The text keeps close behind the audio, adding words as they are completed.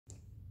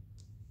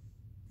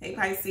Hey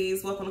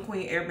Pisces, welcome to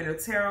Queen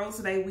Airbender Tarot.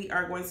 Today we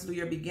are going to do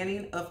your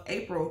beginning of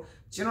April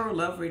general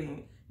love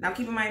reading. Now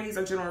keep in mind these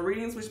are general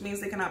readings, which means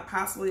they cannot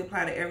possibly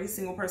apply to every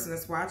single person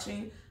that's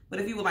watching.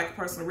 But if you would like a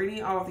personal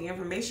reading, all of the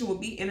information will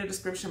be in the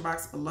description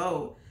box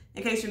below.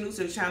 In case you're new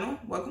to the channel,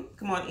 welcome,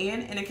 come on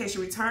in. And in case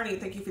you're returning,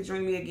 thank you for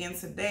joining me again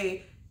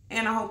today.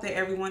 And I hope that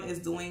everyone is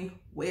doing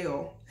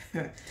well.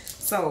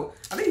 So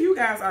I think you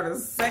guys are the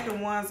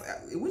second ones,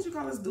 what you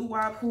call this,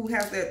 doo-wop, who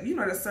has that, you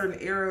know, that certain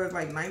era,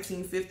 like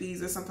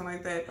 1950s or something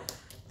like that,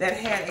 that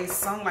had a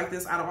song like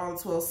this out of all the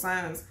 12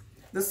 signs.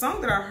 The song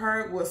that I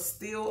heard was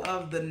Still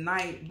of the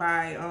Night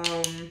by,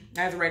 I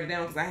had to write it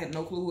down because I had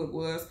no clue who it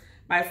was,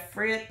 by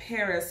Fred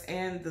Paris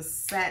and the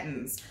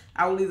Satins.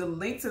 I will leave the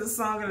link to the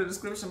song in the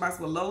description box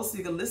below so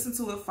you can listen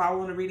to it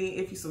following the reading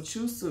if you so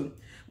choose to.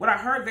 What I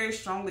heard very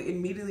strongly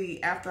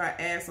immediately after I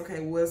asked,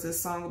 okay, what is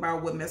this song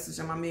about? What message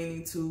am I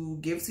meaning to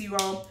give to you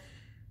all?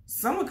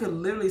 Someone could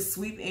literally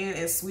sweep in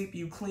and sweep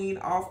you clean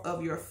off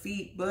of your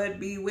feet,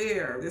 but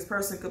beware. This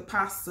person could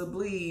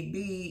possibly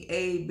be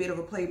a bit of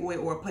a playboy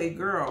or a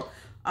playgirl.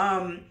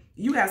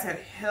 You guys had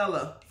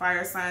hella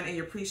fire sign in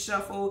your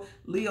pre-shuffle.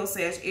 Leo,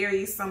 Sag,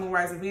 Aries, Sun, Moon,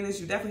 Rising, Venus.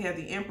 You definitely had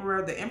the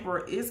Emperor. The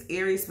Emperor is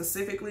Aries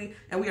specifically,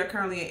 and we are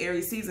currently in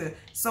Aries season.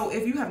 So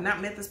if you have not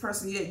met this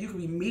person yet, you could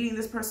be meeting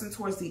this person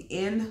towards the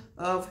end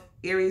of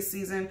Aries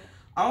season.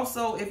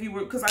 Also, if you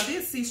were, because I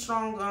did see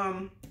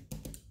strong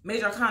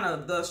Major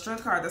Arcana, the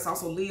Strength card, that's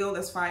also Leo,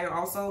 that's fire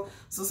also.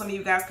 So some of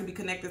you guys could be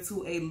connected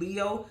to a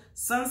Leo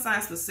sun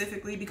sign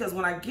specifically, because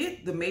when I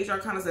get the Major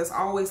Arcanas, that's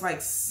always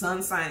like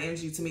sun sign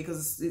energy to me,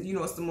 because, you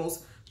know, it's the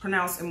most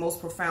pronounced and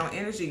most profound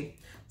energy.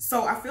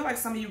 So I feel like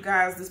some of you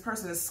guys, this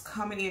person is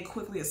coming in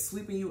quickly and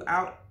sweeping you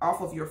out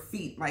off of your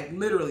feet, like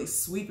literally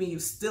sweeping you,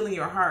 stealing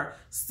your heart,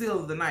 still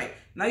of the night.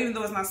 Now, even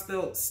though it's not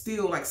spelled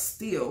still, like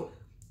steal,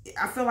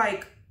 I feel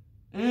like,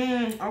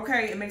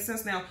 okay, it makes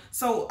sense now.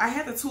 So I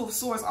had the Two of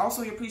Swords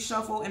also in your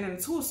pre-shuffle, and then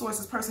the Two of Swords,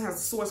 this person has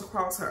the swords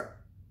across her.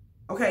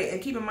 Okay, and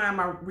keep in mind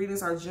my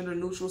readings are gender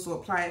neutral, so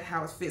apply it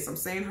how it fits. I'm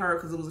saying her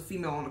because it was a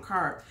female on the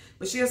card,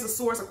 but she has the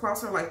swords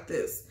across her like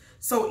this.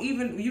 So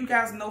even you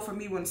guys know, for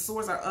me, when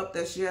swords are up,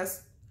 that's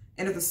yes,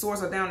 and if the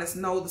swords are down, that's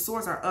no. The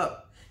swords are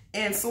up.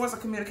 And swords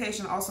of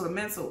communication, also the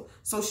mental.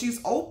 So she's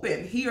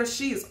open. He or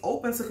she is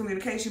open to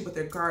communication, but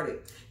they're guarded.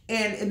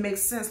 And it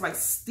makes sense, like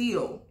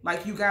steel.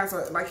 Like you guys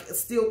are like a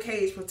steel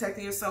cage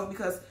protecting yourself,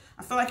 because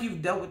I feel like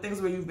you've dealt with things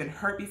where you've been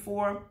hurt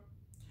before,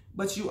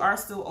 but you are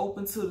still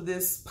open to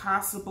this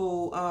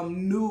possible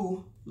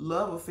new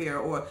love affair.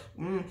 Or,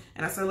 and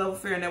I said love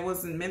affair, and that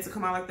wasn't meant to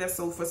come out like that.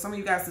 So for some of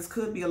you guys, this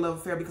could be a love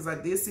affair, because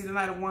I did see the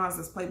Knight of Wands,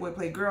 this playboy,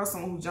 playgirl,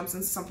 someone who jumps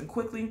into something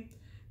quickly,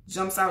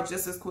 jumps out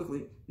just as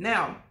quickly.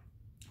 Now,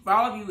 for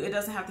all of you, it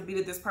doesn't have to be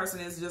that this person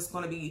is just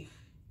going to be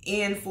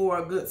in for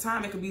a good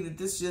time. It could be that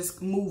this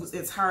just moves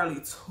entirely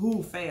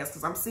too fast,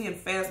 because I'm seeing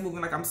fast moving.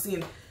 Like I'm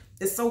seeing,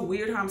 it's so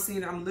weird how I'm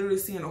seeing it. I'm literally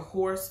seeing a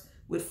horse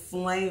with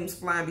flames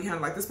flying behind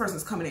it. Like this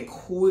person's coming in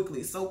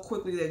quickly, so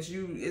quickly that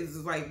it's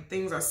like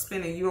things are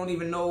spinning. You don't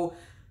even know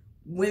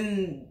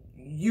when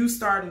you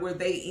start and where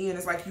they end.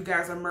 It's like you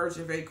guys are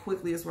merging very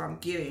quickly is what I'm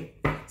getting.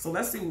 So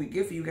let's see what we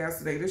get for you guys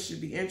today. This should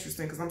be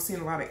interesting, because I'm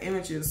seeing a lot of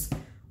images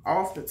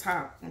off the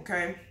top,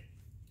 okay?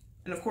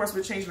 And of course,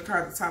 we're changing the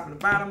card at the top and the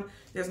bottom.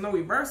 There's no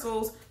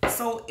reversals.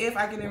 So if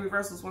I get any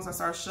reversals, once I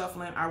start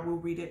shuffling, I will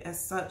read it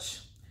as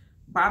such.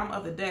 Bottom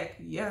of the deck.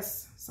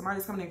 Yes,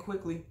 somebody's coming in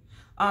quickly.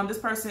 This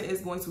person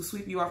is going to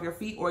sweep you off your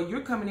feet, or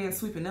you're coming in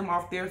sweeping them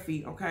off their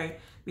feet, okay?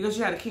 Because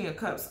you had a King of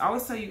Cups. I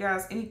always tell you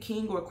guys, any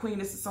king or queen,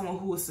 this is someone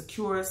who is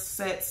secure,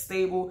 set,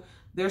 stable.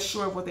 They're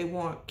sure of what they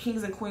want.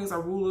 Kings and queens are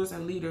rulers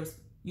and leaders.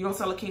 You don't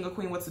tell a king or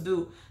queen what to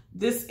do.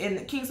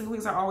 And kings and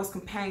queens are always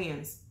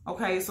companions.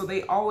 Okay, so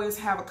they always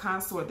have a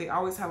consort. They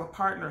always have a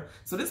partner.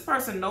 So this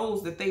person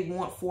knows that they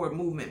want forward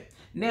movement.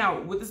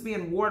 Now, with this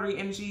being watery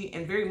energy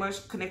and very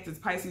much connected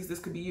to Pisces, this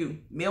could be you,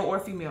 male or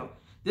female.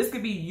 This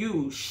could be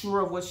you,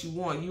 sure of what you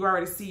want. You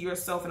already see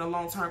yourself in a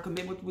long-term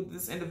commitment with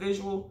this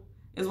individual,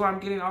 is what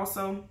I'm getting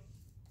also.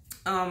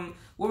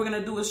 What we're going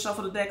to do is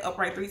shuffle the deck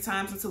upright 3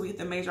 times until we get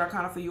the Major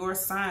Arcana for your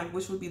sign,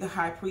 which would be the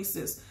High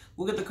Priestess.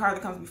 We'll get the card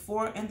that comes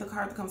before and the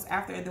card that comes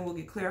after, and then we'll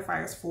get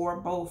clarifiers for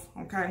both,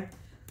 okay?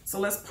 So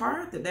let's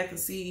part the deck and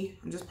see.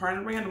 I'm just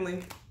parting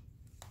randomly.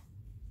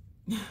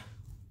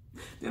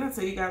 Didn't I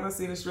tell you guys I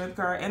seen a Strength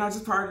card? And I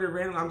just parted it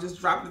randomly. I'm just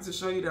dropping it to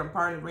show you that I'm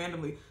parting it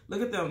randomly.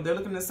 Look at them. They're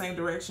looking in the same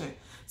direction.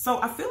 So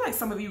I feel like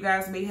some of you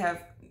guys may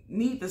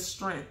need the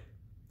strength,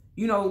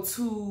 you know,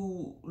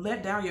 to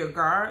let down your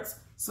guards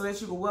so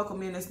that you can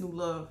welcome in this new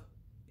love,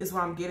 is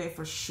what I'm getting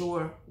for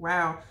sure.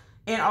 Wow.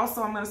 And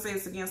also, I'm going to say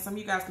this again. Some of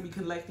you guys could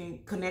be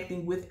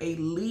connecting with a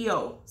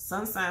Leo,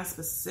 sun sign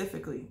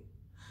specifically.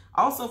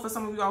 Also, for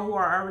some of y'all who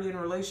are already in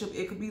a relationship,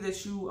 it could be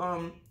that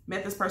you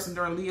met this person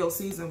during Leo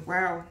season.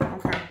 Wow.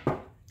 Okay.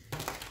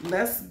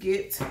 Let's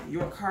get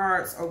your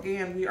cards.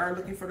 Again, we are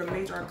looking for the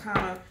Major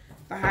Arcana,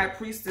 the High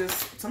Priestess.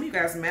 Some of you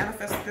guys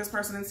manifested this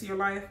person into your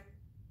life.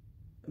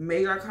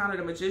 Major Arcana,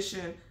 the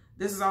Magician.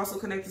 This is also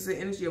connected to the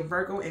energy of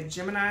Virgo and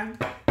Gemini.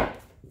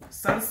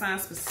 Sun sign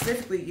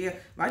specifically. Yeah,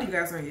 a lot of you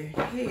guys are in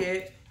your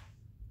head.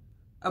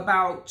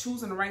 about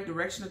choosing the right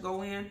direction to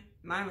go in.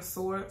 Nine of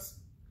Swords.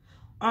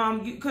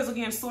 Because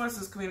again, Swords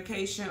is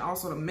communication,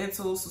 also the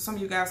mental. So some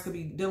of you guys could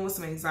be dealing with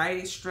some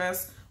anxiety,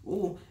 stress.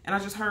 Ooh, and I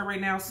just heard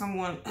right now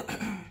someone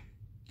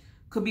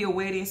could be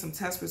awaiting some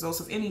test results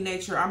of any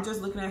nature. I'm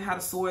just looking at how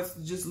the swords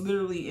just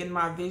literally in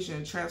my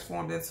vision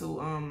transformed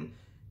into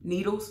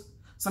needles.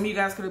 Some of you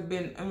guys could have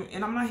been,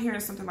 and I'm not hearing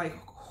something like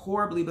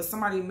horribly, but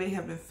somebody may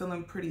have been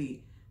feeling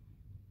pretty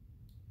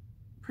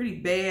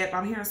bad.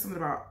 I'm hearing something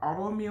about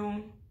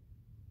autoimmune.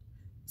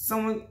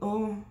 Someone,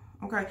 oh,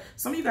 okay.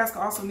 Some of you guys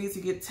could also need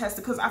to get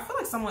tested, because I feel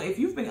like someone, if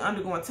you've been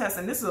undergoing tests,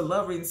 and this is a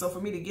love reading, so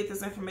for me to get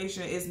this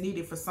information is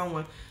needed for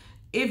someone.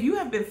 If you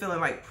have been feeling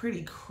like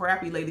pretty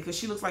crappy lately, because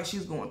she looks like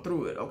she's going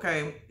through it,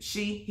 okay?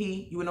 She,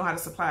 he, you would know how to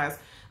supply.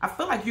 I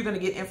feel like you're going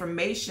to get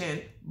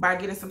information by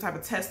getting some type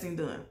of testing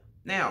done.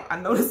 Now, I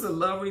know this is a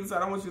love reading, so I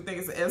don't want you to think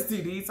it's an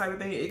STD type of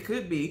thing. It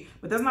could be,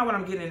 but that's not what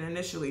I'm getting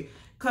initially.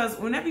 Because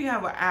whenever you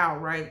have an owl,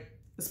 right,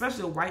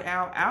 especially a white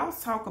owl,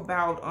 owls talk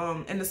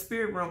about, in the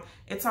spirit realm,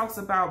 it talks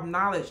about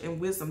knowledge and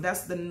wisdom.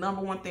 That's the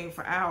 #1 thing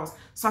for owls.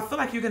 So I feel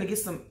like you're going to get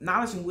some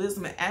knowledge and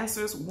wisdom and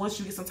answers once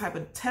you get some type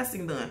of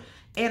testing done.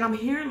 And I'm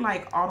hearing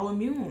like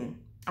autoimmune.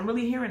 I'm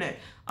really hearing it.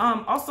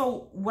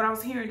 Also, what I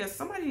was hearing that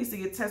somebody needs to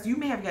get tested. You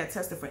may have got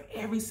tested for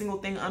every single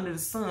thing under the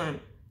sun,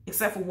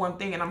 except for one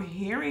thing. And I'm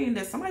hearing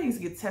that somebody needs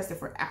to get tested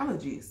for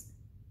allergies.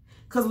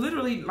 Because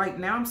literally, like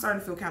now I'm starting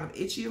to feel kind of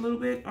itchy a little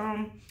bit.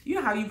 You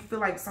know how you feel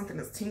like something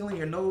is tingling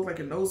your nose, like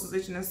your nose is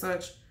itching and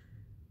such?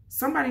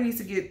 Somebody needs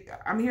to get,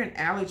 I'm hearing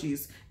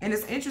allergies. And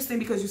it's interesting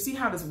because you see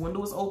how this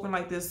window is open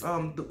like this,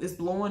 it's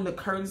blowing the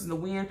curtains in the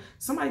wind.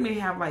 Somebody may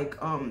have like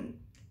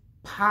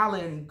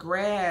pollen,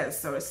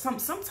 grass, or some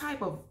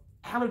type of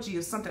allergy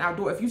or something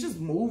outdoor. If you just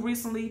moved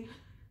recently,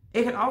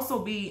 it can also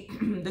be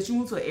that you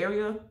move to an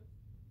area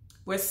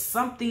where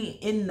something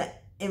in the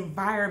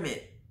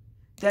environment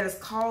that is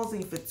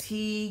causing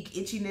fatigue,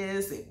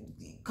 itchiness,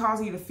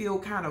 causing you to feel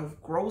kind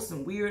of gross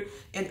and weird.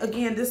 And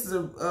again, this is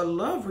a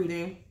love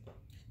reading,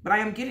 but I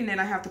am getting that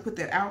I have to put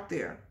that out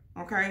there,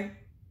 okay?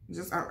 I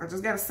just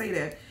got to say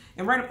that.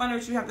 And right up under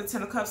it, you have the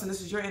Ten of Cups, and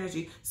this is your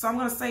energy. So I'm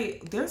going to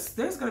say there's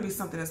going to be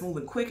something that's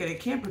moving quick, and it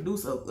can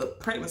produce a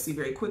pregnancy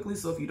very quickly.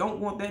 So if you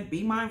don't want that,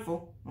 be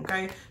mindful,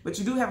 okay? But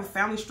you do have a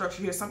family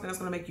structure here, something that's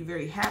going to make you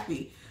very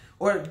happy.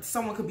 Or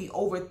someone could be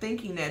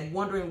overthinking that,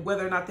 wondering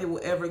whether or not they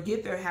will ever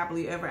get there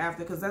happily ever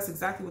after, because that's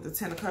exactly what the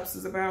Ten of Cups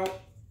is about.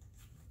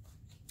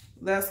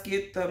 Let's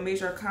get the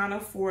major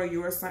arcana for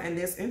your sign. And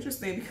it's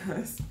interesting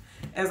because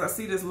as I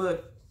see this,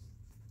 look,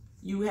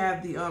 you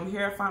have the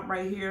Hierophant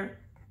right here,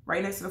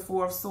 right next to the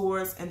Four of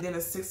Swords, and then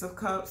a Six of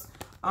Cups.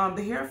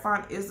 The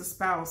Hierophant is the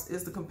spouse,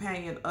 is the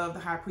companion of the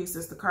High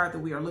Priestess, the card that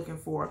we are looking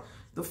for.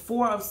 The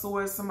Four of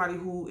Swords, somebody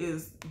who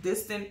is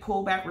distant,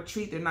 pull back,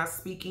 retreat. They're not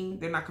speaking,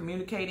 they're not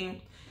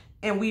communicating.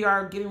 And we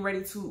are getting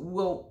ready to,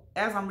 well,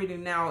 as I'm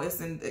reading now,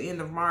 it's in the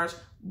end of March,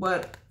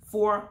 but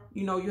for,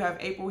 you know, you have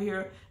April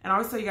here. And I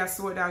always say you got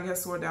sword down, you got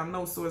sword down.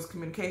 No, sword is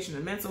communication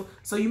and mental.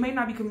 So you may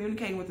not be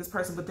communicating with this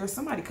person, but there's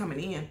somebody coming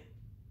in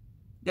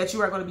that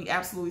you are going to be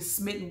absolutely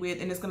smitten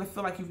with, and it's going to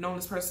feel like you've known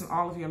this person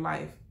all of your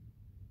life.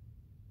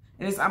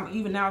 And it's,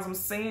 even now as I'm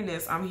saying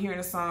this, I'm hearing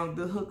the song,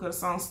 the hook of the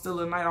song, Still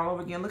the Night, all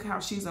over again. Look how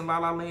she's in La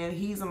La Land,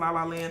 he's in La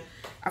La Land.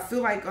 I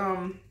feel like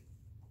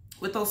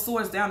with those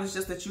swords down, it's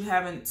just that you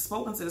haven't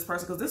spoken to this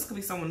person, because this could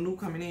be someone new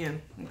coming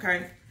in,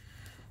 okay?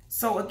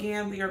 So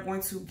again, we are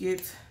going to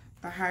get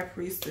the High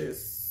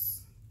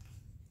Priestess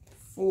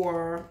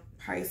for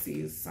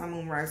Pisces, Sun,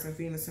 Moon, Rising,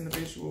 Venus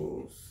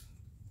individuals.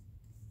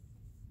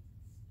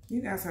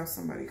 You guys have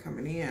somebody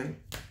coming in.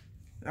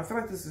 I feel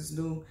like this is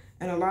new.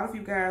 And a lot of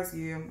you guys,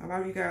 yeah, a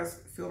lot of you guys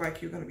feel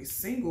like you're going to be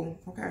single,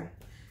 okay?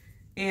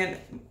 And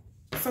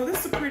so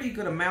this is a pretty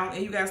good amount,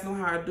 and you guys know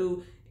how I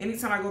do.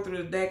 Anytime I go through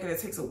the deck and it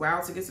takes a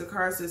while to get to the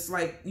cards, it's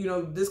like, you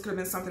know, this could have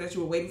been something that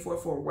you were waiting for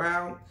a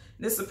while. And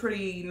this is a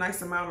pretty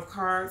nice amount of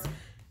cards.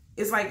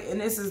 It's like,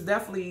 and this is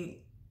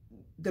definitely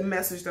the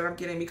message that I'm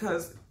getting,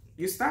 because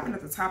you're stopping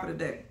at the top of the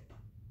deck.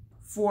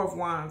 Four of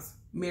Wands,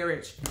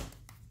 marriage.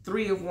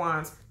 Three of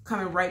Wands,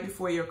 coming right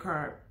before your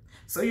card.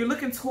 So you're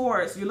looking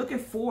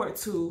forward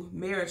to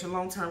marriage and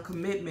long-term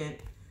commitment.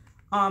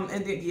 And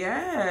then,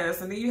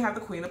 yes, and then you have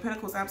the Queen of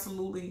Pentacles,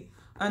 absolutely.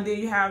 And then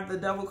you have the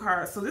Devil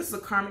card. So this is a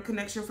karmic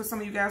connection for some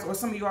of you guys, or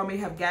some of you all may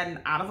have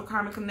gotten out of a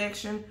karmic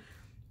connection.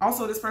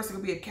 Also, this person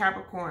could be a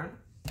Capricorn,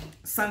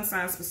 sun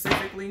sign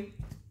specifically.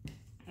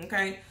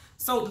 Okay,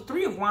 so the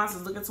Three of Wands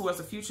is looking towards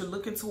the future,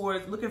 looking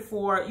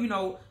for, you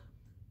know,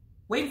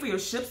 waiting for your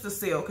ships to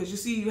sail, because you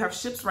see you have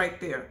ships right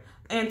there.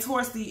 And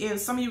towards the end,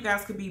 some of you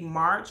guys could be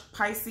March,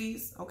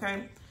 Pisces,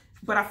 okay?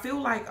 But I feel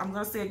like, I'm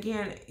going to say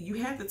again, you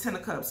had the Ten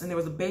of Cups, and there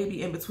was a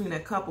baby in between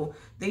that couple.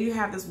 Then you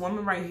have this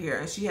woman right here,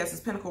 and she has this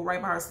pentacle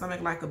right by her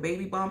stomach like a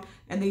baby bump.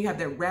 And then you have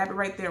that rabbit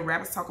right there.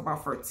 Rabbits talk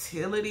about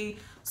fertility.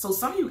 So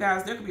some of you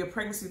guys, there could be a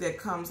pregnancy that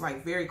comes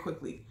like very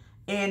quickly,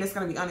 and it's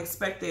going to be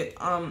unexpected.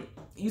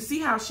 You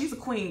see how she's a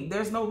queen.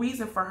 There's no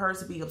reason for her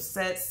to be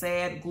upset,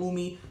 sad,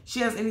 gloomy.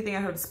 She has anything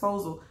at her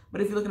disposal.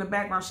 But if you look in the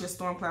background, she has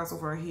storm clouds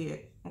over her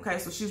head. Okay,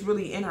 so she's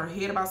really in her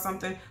head about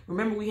something.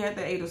 Remember, we had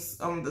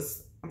the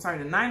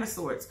the Nine of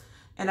Swords.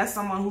 And that's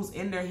someone who's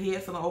in their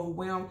head feeling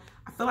overwhelmed.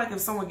 I feel like if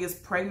someone gets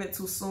pregnant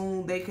too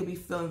soon, they could be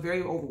feeling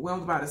very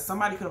overwhelmed about it.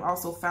 Somebody could have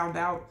also found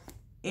out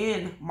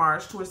in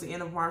March, towards the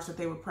end of March, that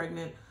they were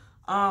pregnant.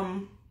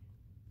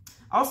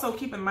 Also,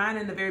 keep in mind,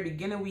 in the very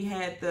beginning, we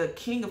had the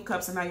King of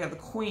Cups, and now you have the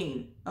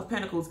Queen of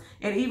Pentacles.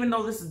 And even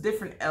though this is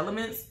different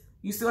elements,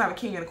 you still have a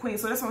King and a Queen.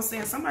 So that's what I'm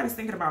saying. Somebody's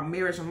thinking about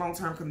marriage and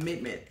long-term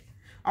commitment.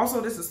 Also,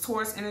 this is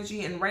Taurus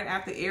energy, and right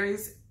after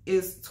Aries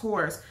is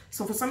Taurus.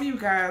 So for some of you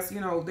guys,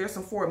 you know, there's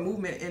some forward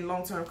movement in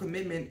long-term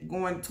commitment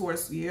going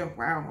towards, yeah,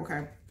 wow,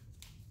 okay.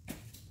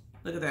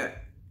 Look at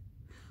that.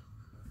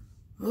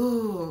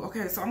 Oh,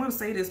 okay, so I'm going to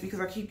say this because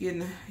I keep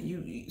getting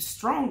you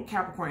strong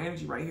Capricorn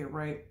energy right here,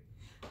 right?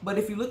 But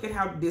if you look at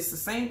how this, the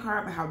same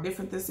card, but how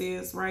different this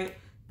is, right?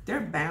 They're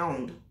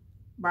bound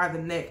by the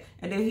neck.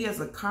 And then he has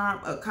a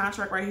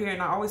contract right here.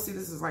 And I always see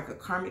this as like a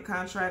karmic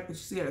contract, but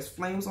you see there's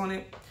flames on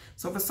it.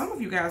 So for some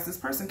of you guys, this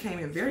person came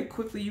in very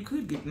quickly. You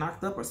could get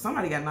knocked up, or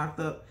somebody got knocked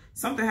up.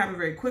 Something happened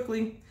very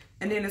quickly.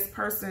 And then this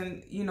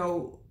person, you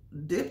know,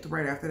 dipped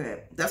right after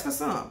that. That's for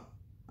some.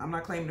 I'm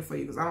not claiming it for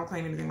you because I don't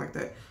claim anything like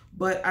that.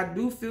 But I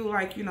do feel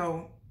like, you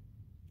know,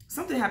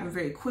 something happened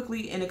very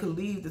quickly, and it could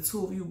leave the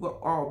two of you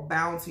all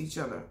bound to each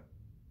other.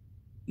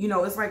 You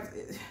know, it's like,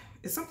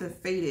 it's something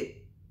fated.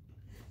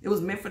 It was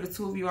meant for the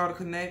two of you all to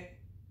connect.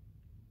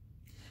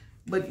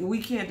 But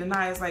we can't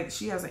deny, it's like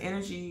she has an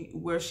energy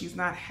where she's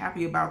not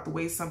happy about the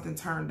way something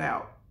turned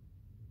out.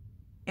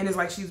 And it's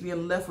like she's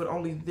being left with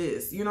only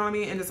this. You know what I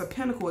mean? And it's a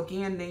pentacle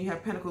again. Then you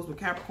have pentacles with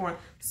Capricorn.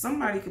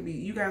 Somebody could be,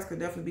 you guys could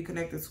definitely be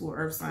connected to an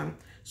earth sign.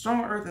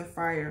 Strong earth and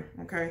fire,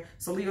 okay?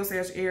 So Leo,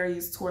 Sag,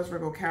 Aries, Taurus,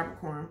 Virgo,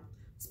 Capricorn.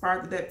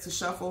 Spark the deck to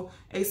shuffle.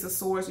 Ace of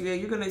Swords. Yeah,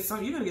 you're gonna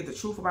get the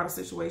truth about a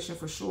situation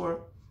for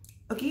sure.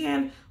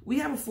 Again, we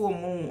have a full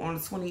moon on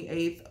the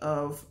 28th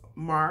of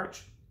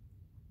March.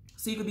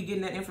 So you could be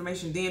getting that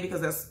information then,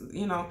 because that's,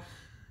 you know,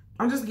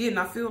 I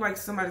feel like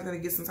somebody's going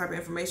to get some type of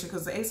information,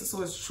 because the Ace of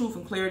Swords is truth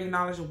and clarity,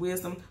 knowledge and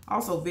wisdom.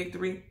 Also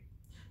victory.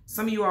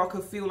 Some of you all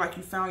could feel like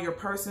you found your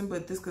person,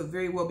 but this could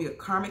very well be a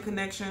karmic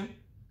connection.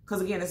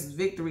 Because again, this is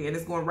victory, and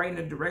it's going right in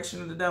the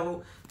direction of the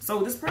devil.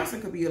 So this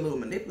person could be a little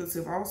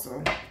manipulative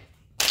also.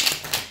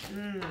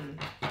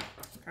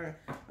 Okay,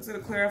 let's get a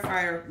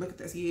clarifier. Look at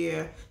this.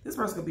 Yeah, this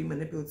person could be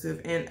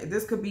manipulative, and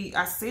this could be,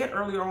 I said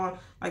earlier on,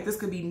 like this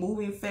could be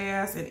moving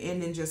fast and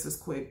ending just as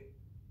quick.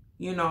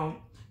 You know,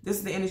 this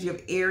is the energy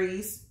of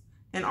Aries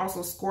and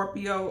also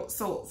Scorpio.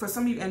 So for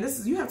some of you, and this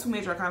is, you have two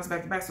major arcana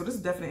back to back, so this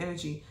is definite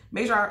energy.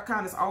 Major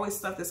arcana is always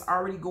stuff that's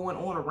already going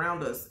on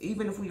around us.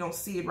 Even if we don't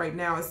see it right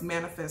now, it's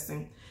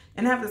manifesting.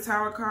 And have the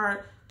Tower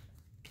card.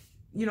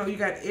 You know, you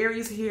got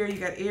Aries here, you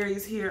got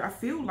Aries here. I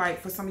feel like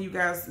for some of you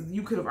guys,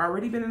 you could have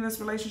already been in this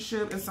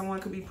relationship and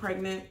someone could be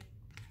pregnant.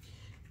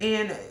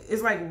 And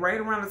it's like right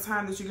around the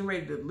time that you're getting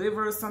ready to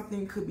deliver,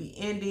 something could be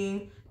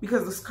ending,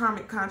 because this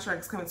karmic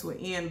contract is coming to an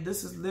end.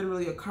 This is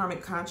literally a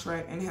karmic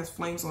contract, and it has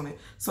flames on it.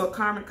 So a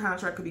karmic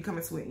contract could be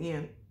coming to an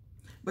end.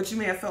 But you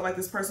may have felt like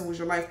this person was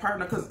your life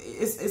partner, because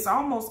it's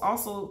almost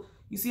also,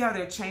 you see how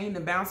they're chained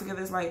and bound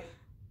together? It's like,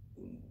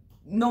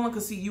 no one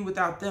could see you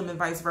without them, and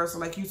vice versa.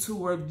 Like you two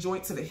were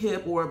joint to the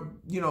hip, or,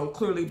 you know,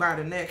 clearly by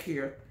the neck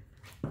here.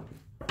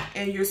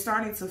 And you're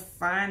starting to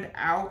find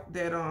out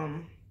that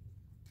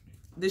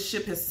this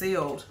ship has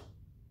sailed.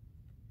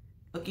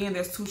 Again,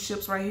 there's two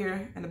ships right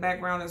here. In the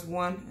background there's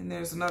one, and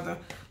there's another.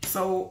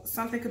 So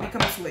something could be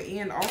coming to an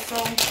end also.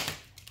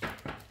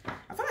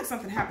 I feel like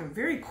something happened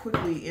very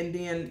quickly, and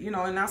then, you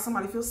know, and now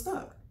somebody feels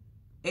stuck.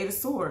 Eight of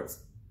Swords.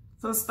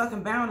 Feeling stuck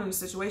and bound in the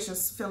situation,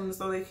 feeling as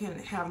though they can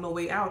have no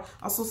way out.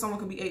 Also, someone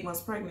could be 8 months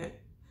pregnant.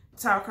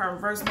 Tower card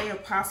reverse may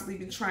have possibly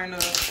been trying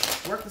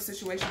to work the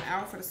situation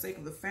out for the sake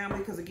of the family.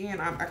 Because again,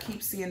 I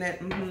keep seeing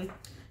that.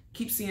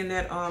 Keep seeing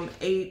that.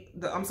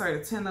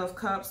 The 10 of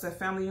Cups, that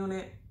family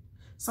unit.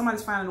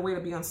 Somebody's finding a way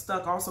to be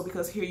unstuck. Also,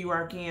 because here you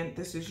are again.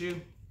 This is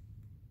you,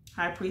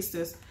 High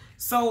Priestess.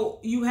 So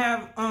you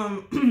have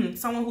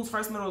someone whose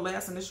first, middle, or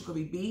last initial could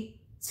be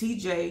B, T,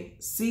 J,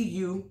 C,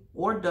 U,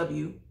 or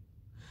W.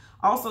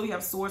 Also, you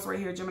have Swords right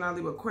here, Gemini,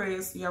 Libra,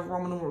 Aquarius. You have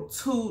Roman numeral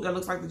 2, that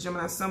looks like the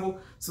Gemini symbol.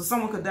 So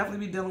someone could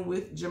definitely be dealing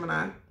with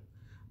Gemini.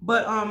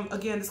 But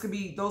again, this could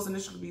be, those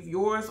initials could be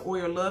yours or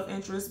your love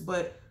interest,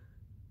 but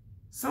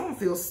someone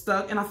feels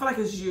stuck. And I feel like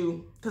it's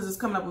you, because it's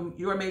coming up with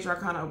your major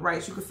arcana of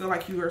rights. You could feel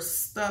like you are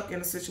stuck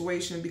in a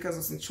situation because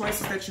of some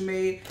choices that you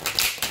made.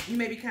 You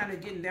may be kind of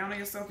getting down on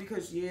yourself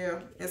because, yeah,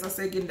 as I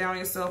said, getting down on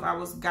yourself, I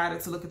was guided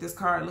to look at this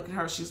card. Look at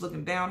her. She's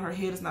looking down. Her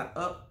head is not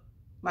up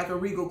like a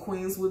regal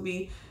queen's would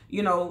be.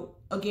 You know,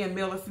 again,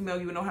 male or female,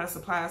 you would know how to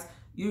supply us.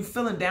 You're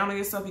feeling down on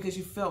yourself because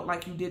you felt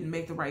like you didn't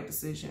make the right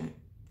decision.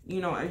 You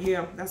know,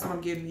 yeah, that's what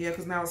I'm getting. Yeah,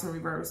 because now it's in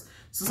reverse.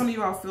 So some of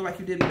you all feel like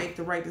you didn't make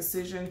the right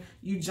decision.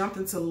 You jumped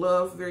into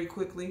love very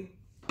quickly.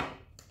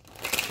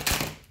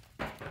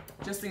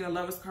 Just seeing a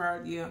Lover's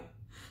card, yeah.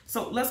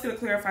 So let's get a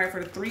clarifier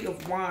for the 3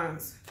 of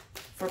Wands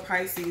for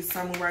Pisces,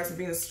 Sun, Moon, Rising,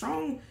 Venus.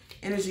 Strong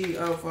energy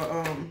of,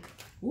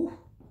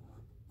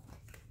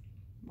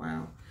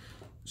 wow.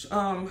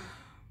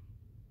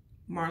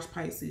 Mars,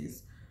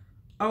 Pisces.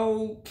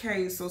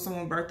 Okay, so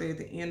someone's birthday at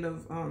the end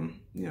of,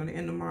 you know, the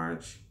end of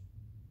March.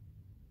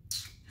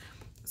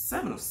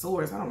 Seven of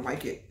Swords, I don't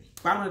like it.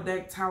 Bottom of the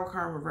deck, Tower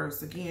card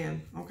reversed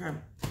again. Okay,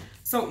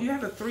 so you have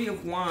the Three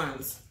of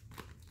Wands,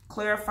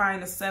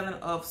 clarifying the Seven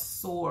of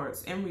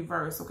Swords in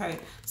reverse. Okay,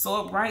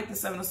 so upright, the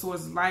Seven of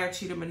Swords is liar,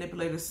 cheater,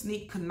 manipulator,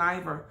 sneak,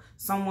 conniver,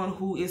 someone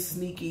who is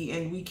sneaky,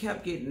 and we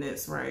kept getting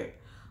this, right?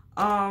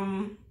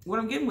 What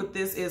I'm getting with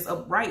this is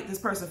upright, this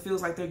person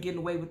feels like they're getting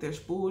away with their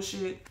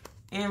bullshit,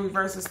 and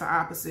reverse is the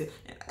opposite.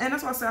 And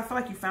that's why I say I feel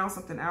like you found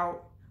something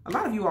out. A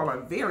lot of you all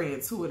are very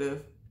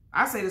intuitive.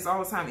 I say this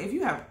all the time. If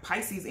you have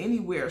Pisces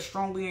anywhere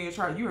strongly in your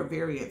chart, you are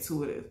very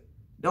intuitive.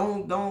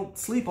 Don't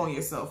sleep on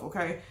yourself,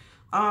 okay?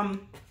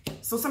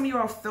 So some of you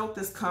all felt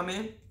this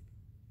coming.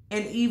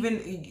 And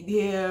even,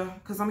 yeah,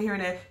 because I'm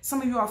hearing that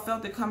some of you all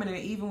felt it coming, and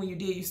even when you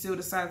did, you still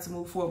decided to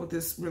move forward with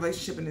this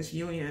relationship and this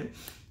union.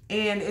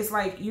 And it's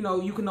like, you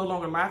know, you can no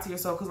longer lie to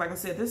yourself, because like I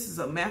said, this is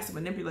a master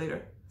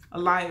manipulator, a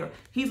liar.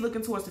 He's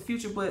looking towards the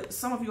future, but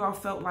some of you all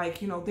felt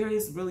like, you know, there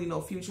is really no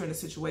future in the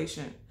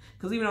situation.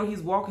 Because even though he's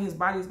walking, his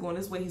body is going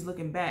this way, he's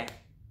looking back.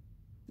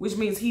 Which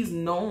means he's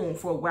known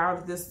for a while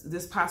that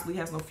this possibly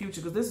has no future,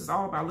 because this is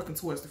all about looking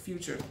towards the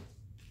future.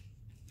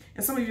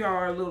 And some of you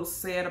are a little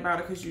sad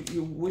about it because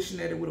you're wishing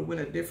that it would have went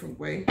a different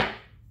way.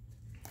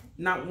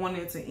 Not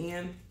wanting it to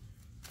end.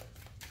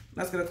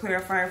 Let's get a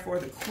clarifier for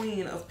the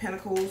Queen of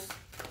Pentacles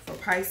for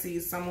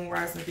Pisces, Sun, Moon,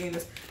 Rising,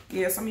 Venus.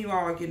 Yeah, some of you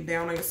all are getting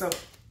down on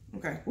yourself.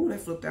 Okay, ooh, that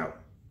flipped out.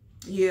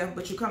 Yeah,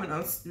 but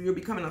you're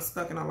becoming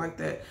unstuck, and I like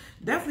that.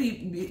 Definitely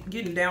be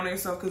getting down on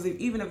yourself, because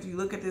even if you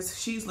look at this,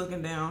 she's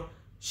looking down.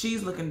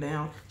 She's looking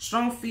down.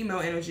 Strong female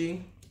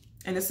energy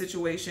in this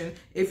situation.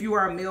 If you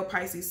are a male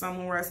Pisces, Sun,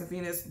 Moon, Rising,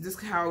 Venus, this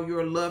is how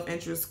your love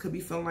interest could be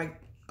feeling like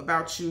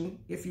about you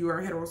if you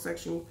are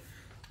heterosexual.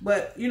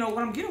 But, you know,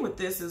 what I'm getting with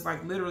this is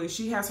like literally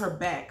she has her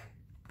back,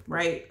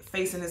 right,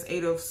 facing this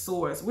Eight of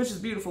Swords, which is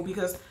beautiful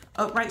because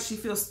upright she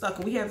feels stuck.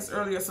 And we had this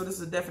earlier, so this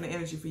is a definite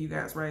energy for you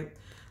guys, right?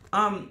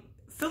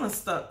 Feeling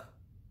stuck,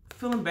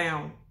 feeling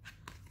bound.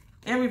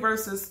 And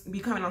reverse is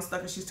becoming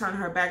unstuck, and she's turning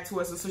her back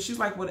towards us. So she's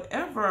like,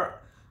 whatever,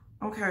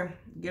 okay,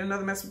 get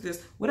another mess with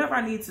this. Whatever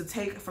I need to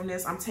take from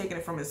this, I'm taking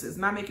it from this. It's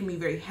not making me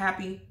very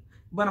happy,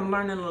 but I'm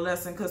learning a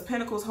lesson, because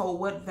Pentacles hold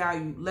what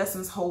value?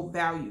 Lessons hold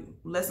value.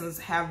 Lessons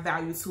have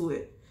value to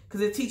it,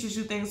 because it teaches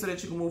you things so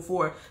that you can move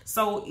forward.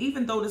 So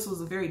even though this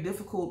was a very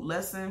difficult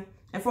lesson,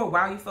 and for a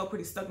while you felt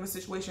pretty stuck in the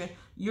situation,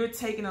 you're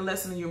taking a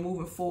lesson and you're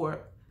moving forward.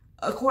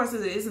 Of course, it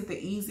isn't the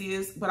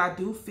easiest, but I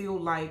do feel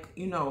like,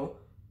 you know,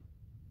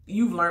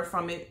 you've learned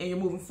from it and you're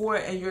moving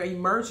forward, and you're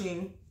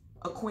emerging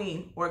a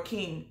queen or a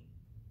king.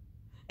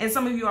 And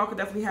some of you all could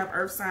definitely have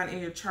earth sign in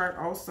your chart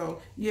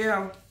also.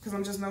 Yeah, because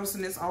I'm just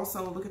noticing this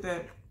also. Look at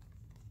that.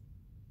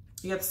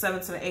 You got the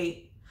 7 to the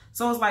 8.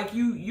 So it's like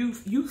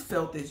you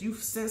felt this. You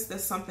sensed that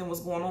something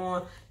was going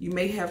on. You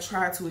may have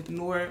tried to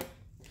ignore it,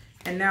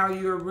 and now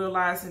you're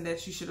realizing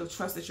that you should have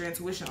trusted your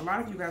intuition. A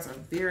lot of you guys are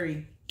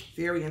very,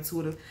 very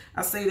intuitive.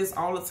 I say this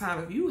all the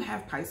time. If you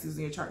have Pisces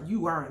in your chart,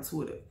 you are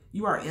intuitive.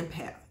 You are an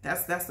empath.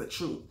 That's the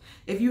truth.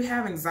 If you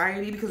have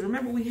anxiety, because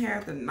remember we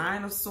had the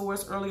 9 of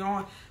Swords early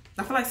on.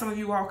 I feel like some of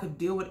you all could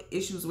deal with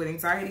issues with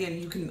anxiety, and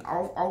you can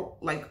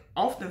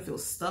often feel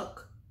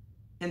stuck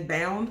and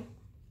bound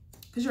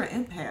because you're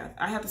an empath.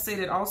 I have to say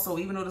that also,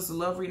 even though this is a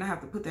love reading, I have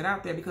to put that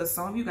out there because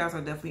some of you guys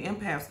are definitely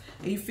empaths,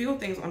 and you feel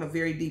things on a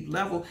very deep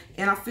level.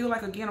 And I feel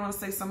like, again, I want to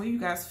say some of you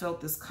guys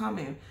felt this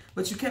coming,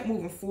 but you kept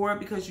moving forward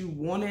because you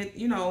wanted,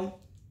 you know,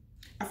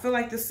 I feel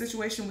like this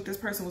situation with this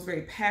person was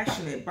very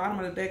passionate. Bottom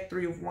of the deck,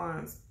 3 of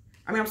Wands.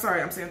 I mean, I'm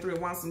sorry, I'm saying 3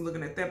 of Wands, I'm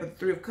looking at that, but the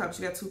 3 of Cups,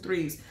 you got 2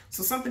 3s.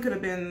 So something could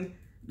have been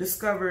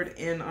discovered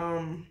in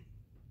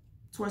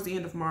towards the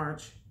end of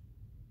March.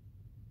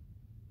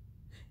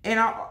 And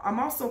I'm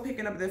also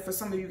picking up that for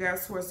some of you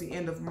guys towards the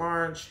end of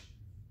March,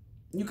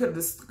 you could have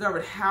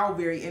discovered how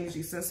very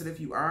energy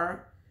sensitive you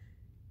are.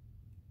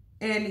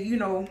 And, you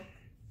know,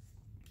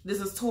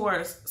 this is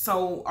Taurus.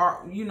 So,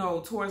 you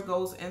know, Taurus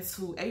goes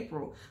into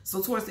April.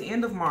 So towards the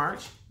end of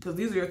March, because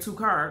these are your 2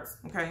 cards,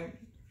 okay?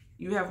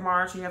 You have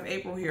March, you have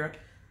April here.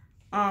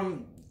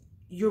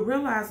 You're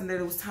realizing that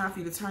it was time for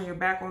you to turn your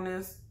back on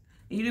this.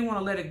 And you didn't want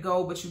to let it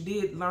go, but you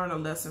did learn a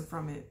lesson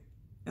from it.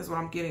 That's what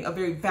I'm getting. A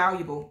very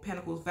valuable,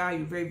 Pentacles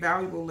value, very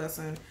valuable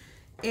lesson.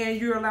 And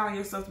you're allowing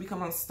yourself to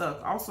become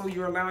unstuck. Also,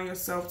 you're allowing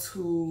yourself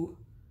to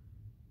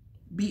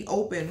be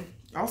open.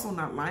 Also,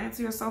 not lying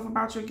to yourself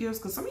about your gifts,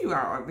 because some of you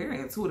are very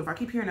intuitive. I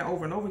keep hearing that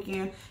over and over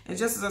again. And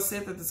just as I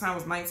said that the time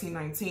was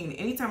 1919,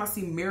 anytime I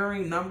see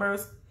mirroring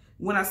numbers,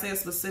 when I say a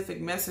specific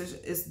message,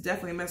 it's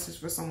definitely a message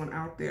for someone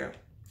out there.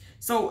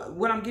 So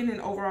what I'm getting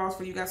overall is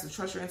for you guys to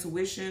trust your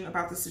intuition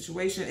about the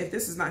situation. If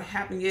this is not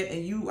happening yet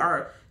and you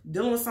are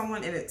dealing with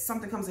someone and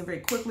something comes in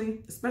very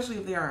quickly, especially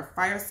if they are a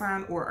fire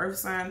sign or earth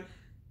sign,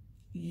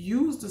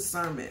 use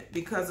discernment,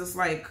 because it's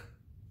like,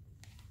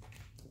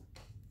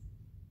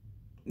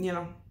 you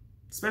know,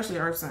 especially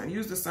earth sign,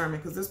 use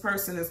discernment, because this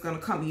person is going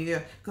to come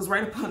here. Because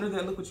right up under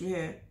that, look what you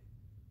had.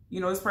 You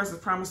know, this person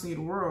is promising you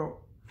the world.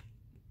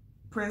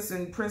 prince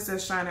and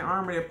princess shining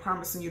armor. They're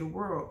promising you the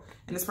world.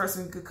 And this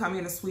person could come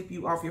in and sweep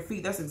you off your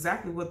feet. That's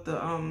exactly what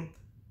the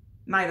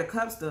Knight of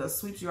Cups does.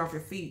 Sweeps you off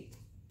your feet.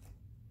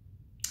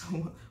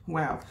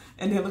 Wow.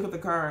 And then look at the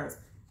cards.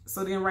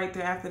 So then right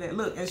there after that,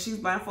 look, and she's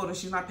blindfolded.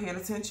 She's not paying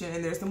attention.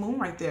 And there's the moon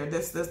right there.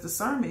 That's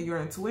discernment, your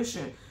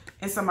intuition.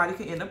 And somebody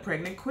can end up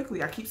pregnant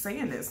quickly. I keep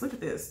saying this. Look at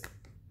this.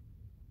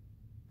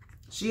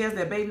 She has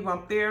that baby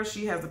bump there.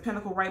 She has the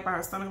pentacle right by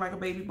her stomach like a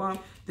baby bump.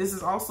 This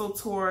is also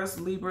Taurus,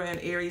 Libra, and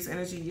Aries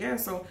energy. Yeah,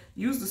 so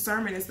use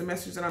discernment is the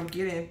message that I'm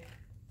getting,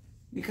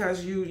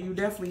 because you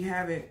definitely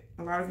have it.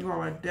 A lot of you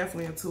all are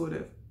definitely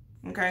intuitive.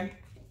 Okay?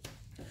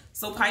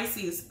 So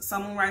Pisces,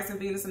 Sun, Moon, Rising,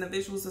 Venus, and the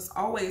visuals, as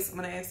always, I'm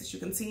going to ask that you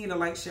continue to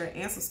like, share,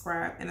 and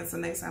subscribe. And until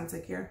next time,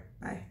 take care.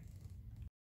 Bye.